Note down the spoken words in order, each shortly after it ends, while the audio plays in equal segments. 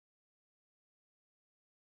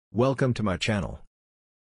Welcome to my channel.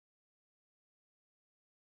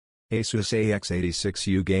 Asus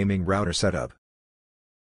AX86U Gaming Router Setup.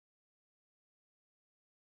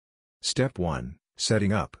 Step 1.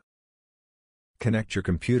 Setting up. Connect your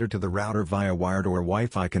computer to the router via wired or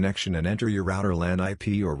Wi-Fi connection and enter your router LAN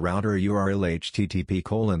IP or router URL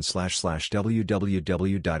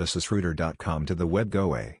http://www.asusrouter.com to the web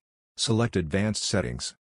gateway. Select Advanced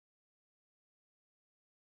Settings.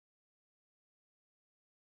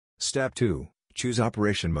 Step 2. Choose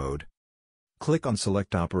Operation Mode. Click on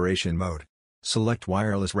Select Operation Mode. Select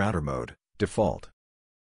Wireless Router Mode, Default.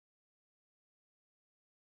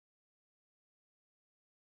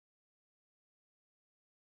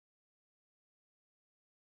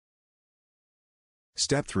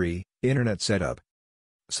 Step 3. Internet Setup.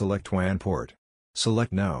 Select WAN port.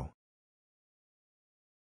 Select No.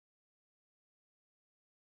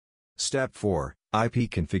 Step 4.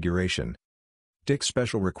 IP configuration. Tick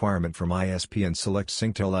Special Requirement from ISP and select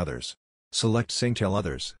Synctel Others. Select Synctel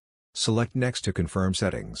Others. Select Next to confirm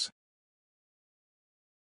settings.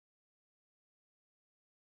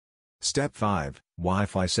 Step 5.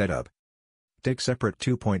 Wi-Fi setup. Tick separate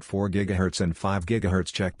 2.4 GHz and 5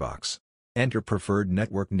 GHz checkbox. Enter preferred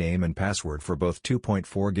network name and password for both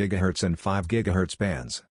 2.4 GHz and 5 GHz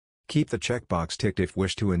bands. Keep the checkbox ticked if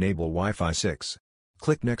wish to enable Wi-Fi 6.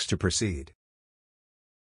 Click Next to proceed.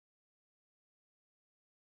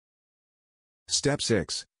 Step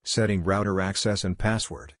 6. Setting router access and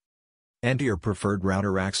password. Enter your preferred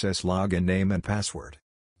router access login name and password.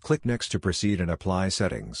 Click Next to proceed and apply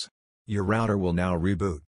settings. Your router will now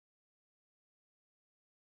reboot.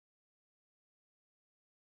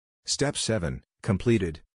 Step 7.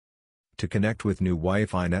 Completed. To connect with new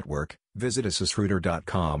Wi-Fi network, visit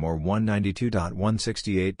asusrouter.com or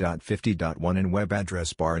 192.168.50.1 in web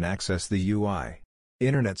address bar and access the UI.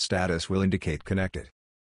 Internet status will indicate connected.